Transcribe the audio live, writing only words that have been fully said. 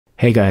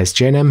Hey guys,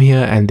 Jayanam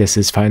here, and this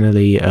is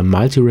finally a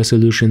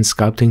multi-resolution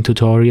sculpting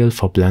tutorial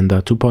for Blender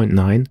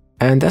 2.9.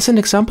 And as an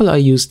example, I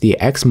used the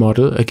X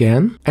model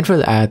again and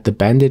will add the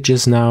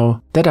bandages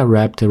now that are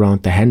wrapped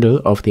around the handle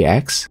of the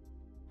X.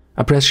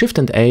 I press Shift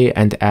and A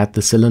and add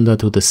the cylinder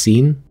to the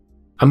scene.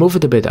 I move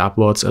it a bit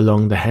upwards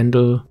along the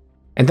handle,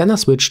 and then I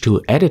switch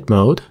to Edit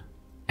mode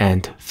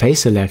and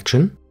Face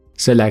Selection.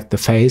 Select the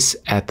face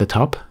at the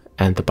top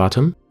and the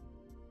bottom,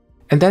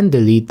 and then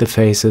delete the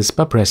faces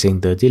by pressing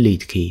the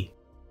Delete key.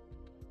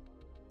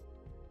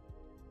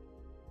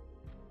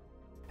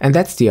 And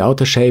that's the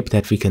outer shape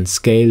that we can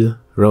scale,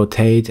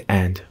 rotate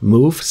and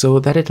move so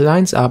that it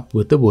lines up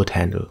with the wood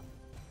handle.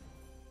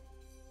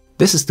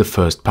 This is the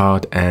first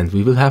part, and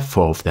we will have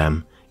 4 of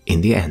them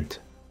in the end.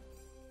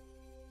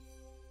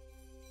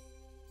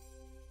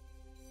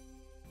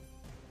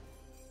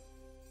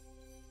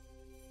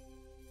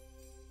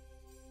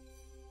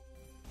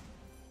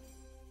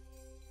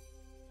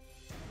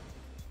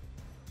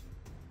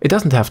 It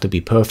doesn't have to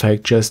be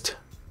perfect, just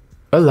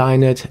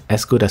align it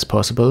as good as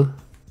possible.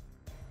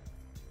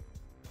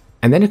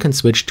 And then you can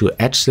switch to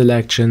Edge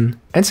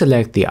Selection and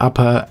select the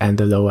upper and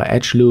the lower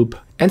edge loop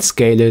and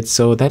scale it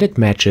so that it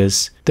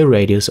matches the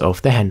radius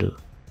of the handle.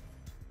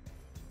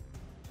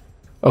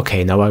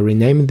 Okay, now I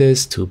rename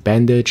this to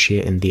Bandage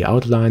here in the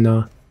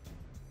outliner.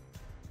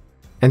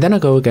 And then I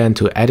go again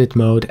to Edit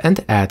mode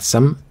and add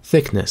some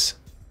thickness.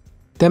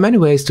 There are many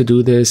ways to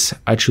do this.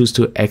 I choose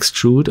to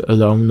extrude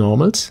along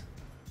normals.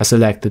 I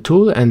select the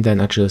tool and then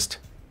I just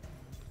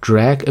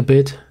drag a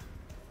bit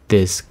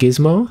this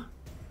gizmo.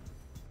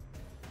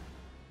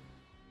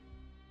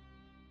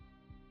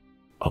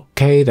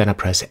 Okay, then I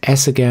press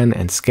S again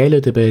and scale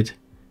it a bit,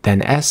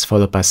 then S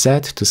followed by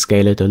Z to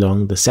scale it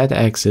along the Z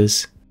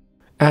axis,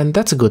 and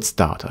that's a good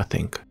start, I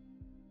think.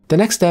 The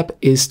next step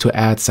is to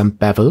add some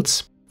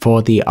bevels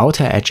for the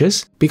outer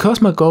edges, because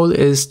my goal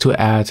is to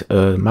add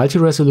a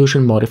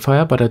multi-resolution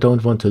modifier, but I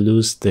don't want to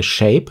lose the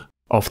shape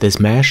of this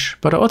mesh,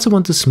 but I also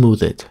want to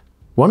smooth it.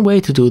 One way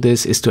to do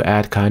this is to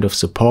add kind of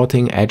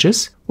supporting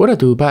edges, what I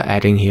do by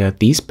adding here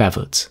these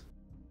bevels.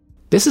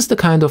 This is the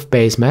kind of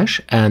base mesh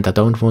and I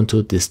don't want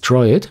to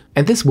destroy it,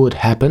 and this would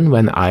happen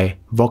when I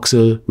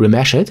voxel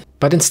remesh it,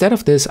 but instead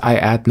of this I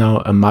add now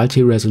a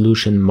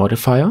multi-resolution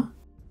modifier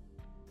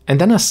and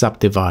then I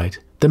subdivide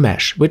the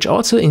mesh, which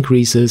also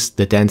increases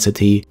the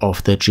density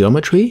of the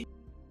geometry,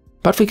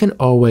 but we can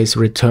always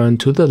return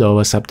to the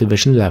lower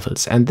subdivision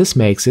levels and this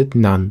makes it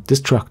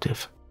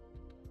non-destructive.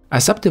 I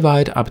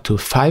subdivide up to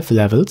 5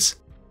 levels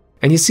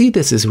and you see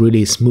this is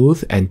really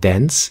smooth and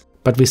dense,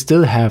 but we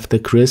still have the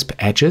crisp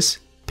edges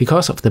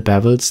because of the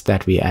bevels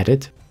that we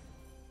added.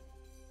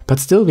 But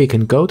still we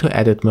can go to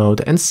Edit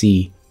mode and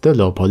see the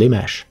low poly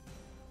mesh.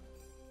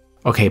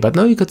 Okay, but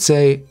now you could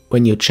say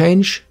when you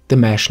change the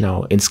mesh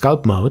now in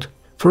Sculpt mode,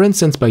 for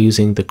instance by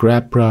using the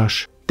grab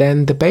brush,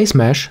 then the base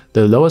mesh,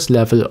 the lowest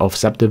level of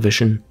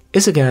subdivision,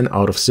 is again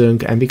out of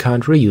sync and we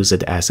can't reuse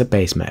it as a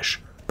base mesh.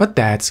 But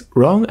that's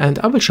wrong and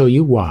I will show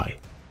you why.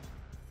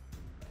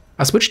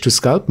 I switch to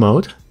Sculpt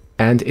mode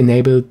and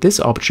enable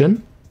this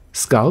option,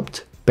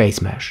 Sculpt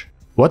Base Mesh.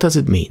 What does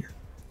it mean?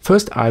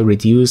 First I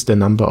reduce the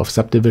number of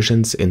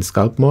subdivisions in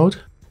Sculpt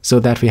mode, so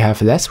that we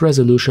have less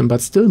resolution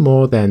but still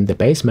more than the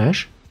base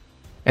mesh.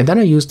 And then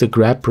I use the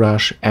grab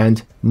brush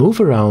and move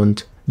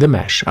around the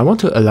mesh. I want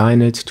to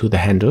align it to the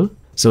handle,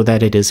 so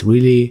that it is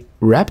really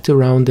wrapped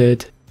around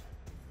it.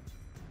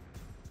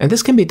 And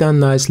this can be done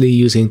nicely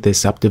using the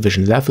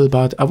subdivision level,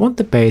 but I want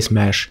the base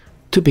mesh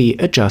to be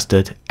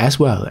adjusted as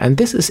well. And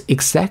this is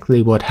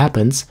exactly what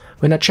happens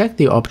when I check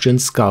the option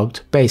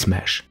Sculpt Base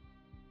Mesh.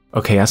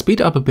 Okay, I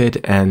speed up a bit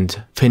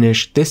and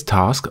finish this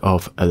task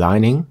of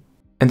aligning,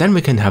 and then we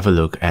can have a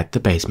look at the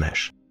base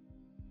mesh.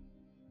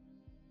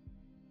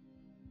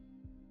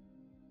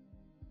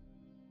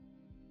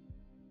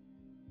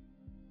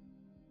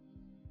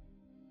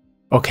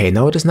 Okay,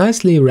 now it is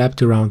nicely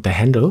wrapped around the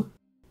handle,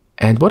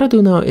 and what I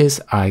do now is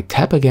I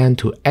tap again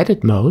to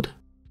Edit mode,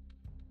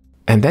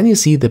 and then you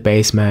see the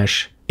base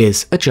mesh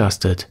is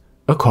adjusted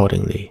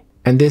accordingly.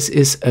 And this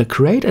is a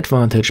great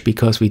advantage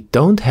because we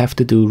don't have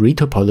to do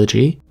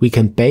retopology. We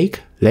can bake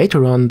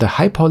later on the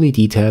high poly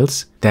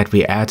details that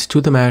we add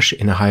to the mesh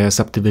in a higher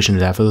subdivision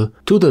level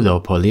to the low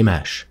poly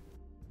mesh.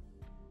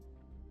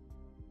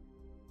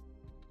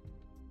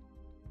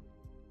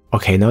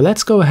 Okay, now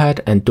let's go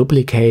ahead and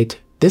duplicate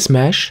this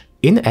mesh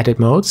in Edit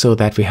mode so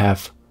that we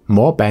have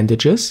more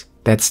bandages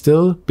that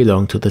still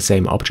belong to the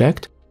same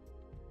object.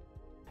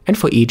 And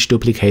for each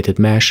duplicated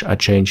mesh I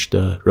change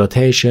the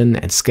rotation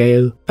and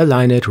scale,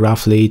 align it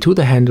roughly to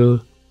the handle.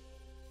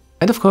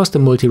 And of course the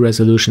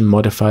multi-resolution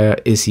modifier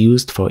is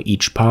used for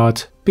each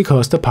part,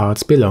 because the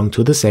parts belong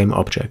to the same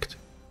object.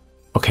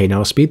 Okay,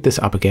 now speed this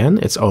up again,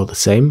 it's all the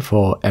same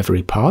for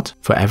every part,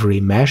 for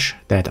every mesh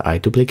that I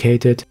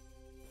duplicated.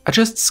 I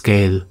just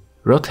scale,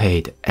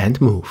 rotate and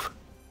move.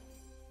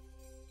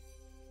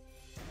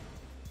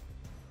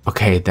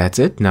 Okay, that's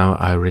it, now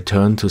I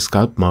return to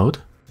Sculpt mode.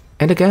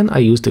 And again I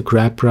use the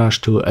grab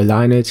brush to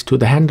align it to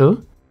the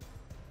handle.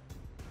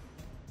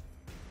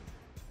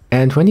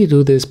 And when you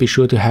do this, be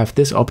sure to have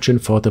this option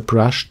for the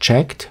brush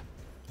checked,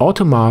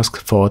 auto mask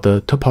for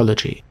the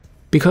topology.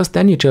 Because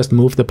then you just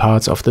move the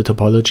parts of the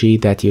topology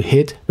that you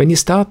hit when you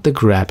start the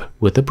grab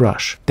with the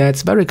brush.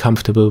 That's very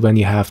comfortable when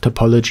you have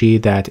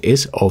topology that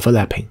is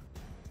overlapping.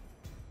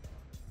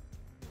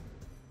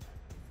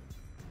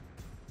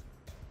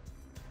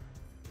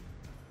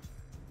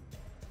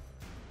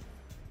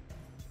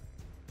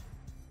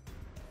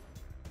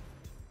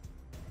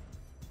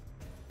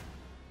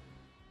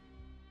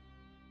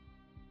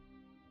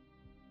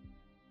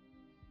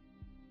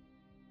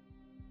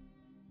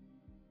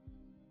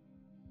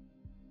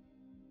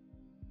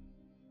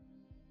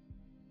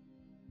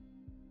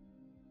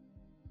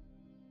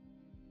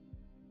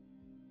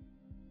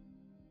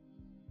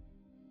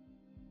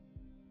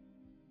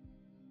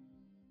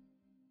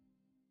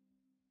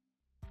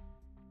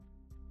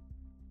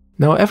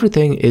 Now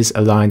everything is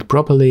aligned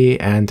properly,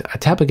 and I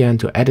tap again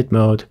to edit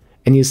mode,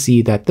 and you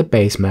see that the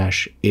base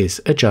mesh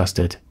is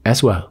adjusted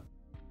as well.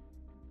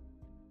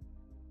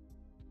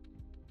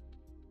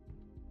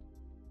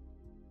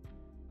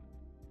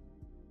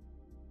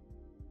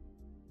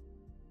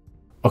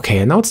 Okay,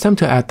 and now it's time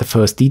to add the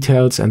first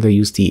details, and I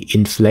use the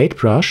inflate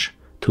brush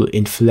to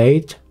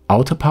inflate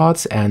outer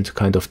parts and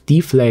kind of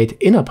deflate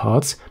inner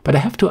parts, but I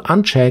have to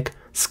uncheck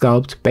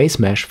Sculpt base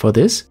mesh for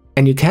this.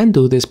 And you can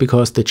do this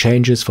because the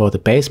changes for the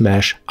base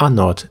mesh are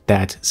not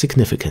that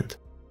significant.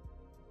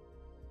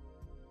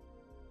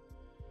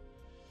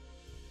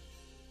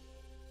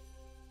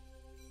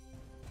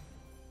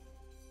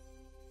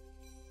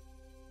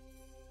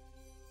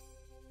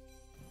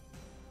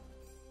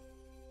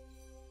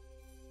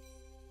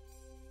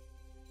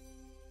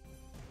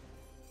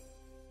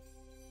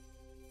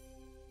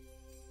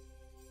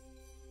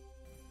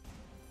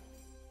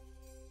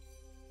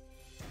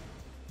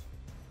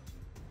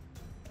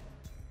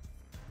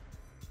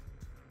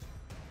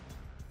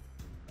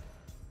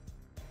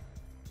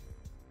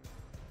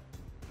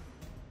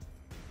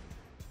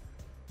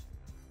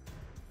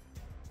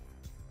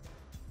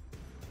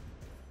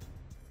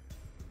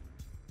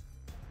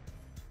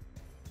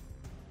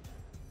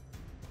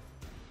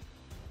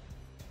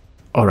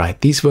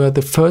 Alright, these were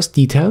the first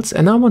details,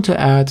 and I want to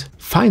add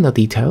finer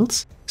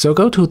details. So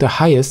go to the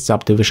highest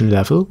subdivision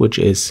level, which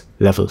is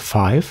level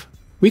 5.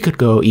 We could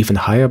go even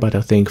higher, but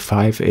I think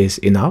 5 is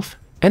enough.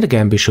 And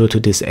again, be sure to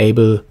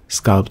disable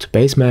Sculpt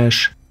base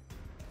mesh.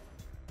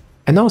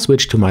 And now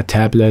switch to my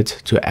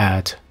tablet to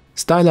add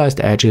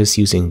stylized edges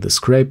using the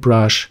scrape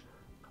brush,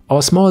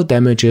 or small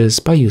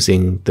damages by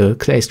using the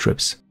clay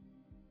strips.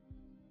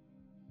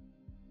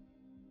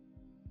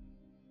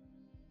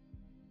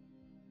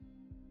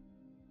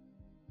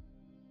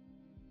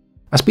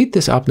 I speed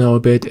this up now a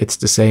bit. It's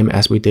the same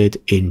as we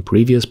did in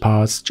previous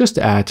parts. Just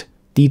add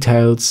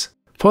details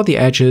for the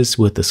edges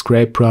with the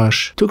scrape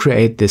brush to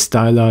create this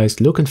stylized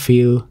look and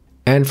feel.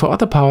 And for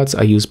other parts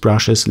I use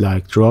brushes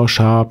like Draw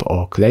Sharp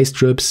or clay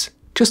strips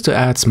just to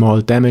add small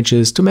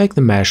damages to make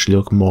the mesh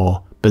look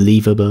more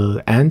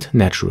believable and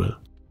natural.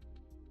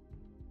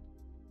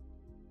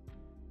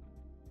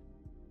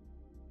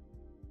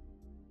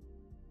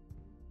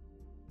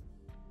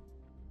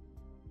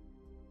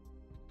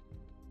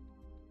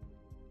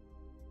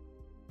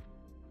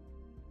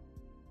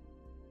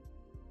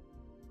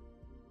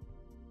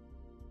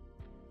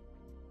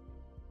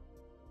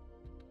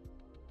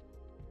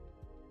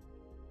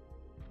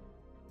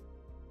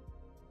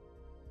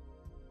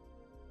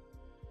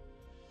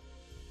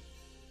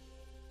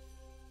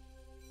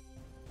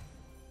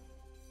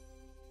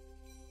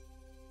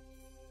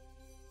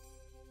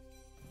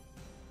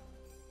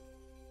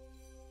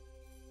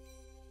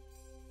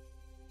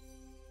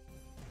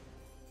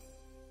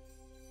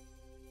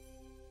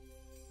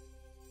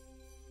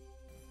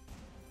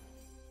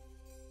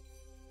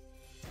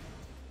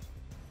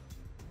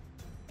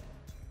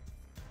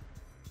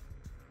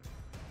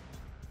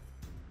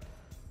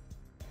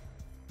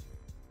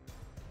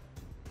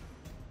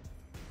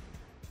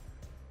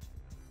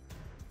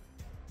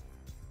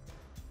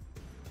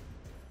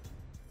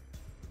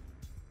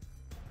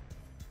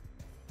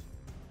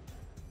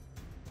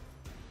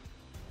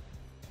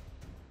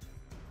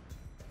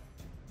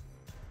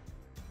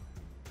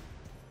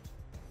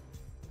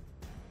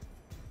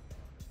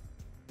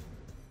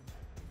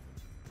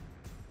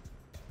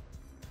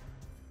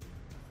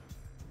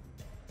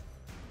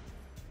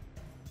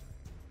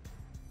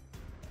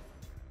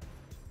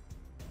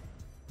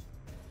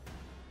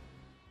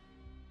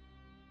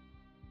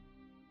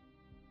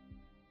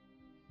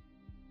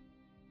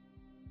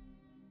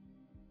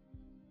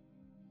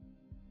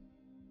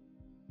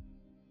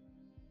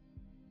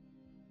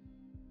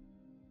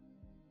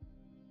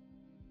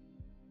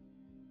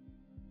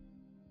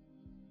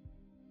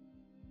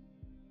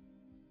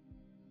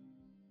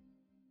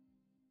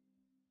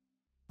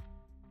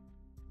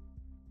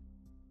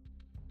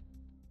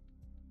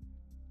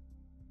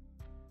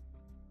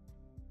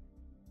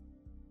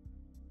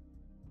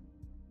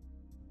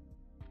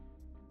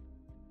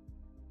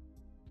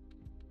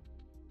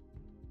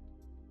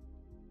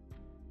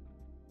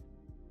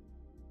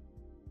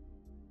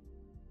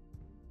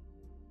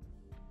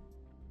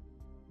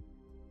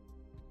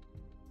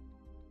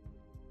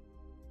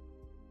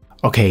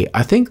 Okay,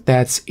 I think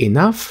that's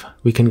enough.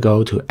 We can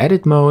go to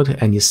edit mode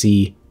and you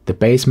see the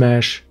base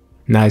mesh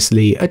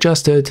nicely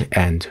adjusted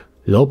and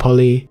low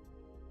poly.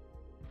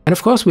 And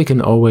of course we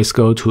can always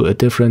go to a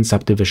different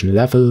subdivision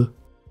level,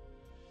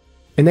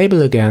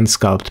 enable again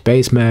Sculpt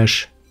base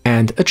mesh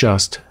and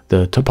adjust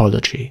the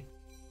topology.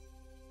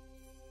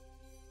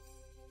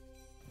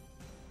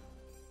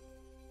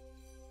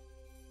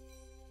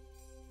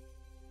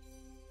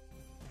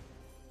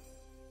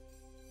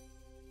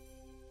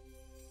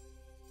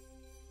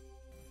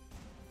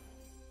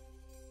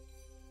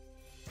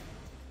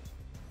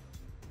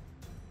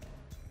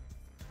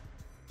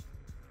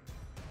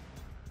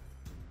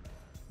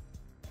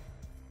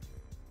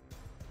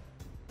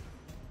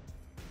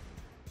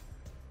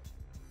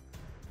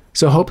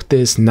 So I hope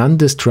this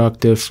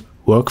non-destructive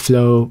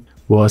workflow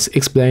was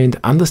explained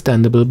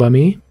understandable by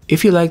me.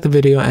 If you like the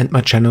video and my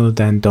channel,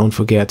 then don't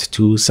forget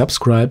to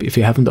subscribe if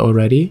you haven't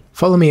already.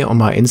 Follow me on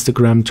my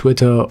Instagram,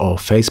 Twitter or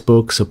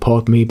Facebook,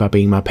 support me by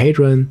being my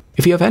patron.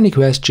 If you have any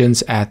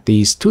questions, add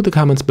these to the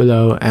comments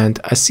below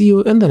and I see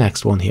you in the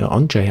next one here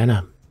on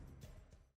Jayanam.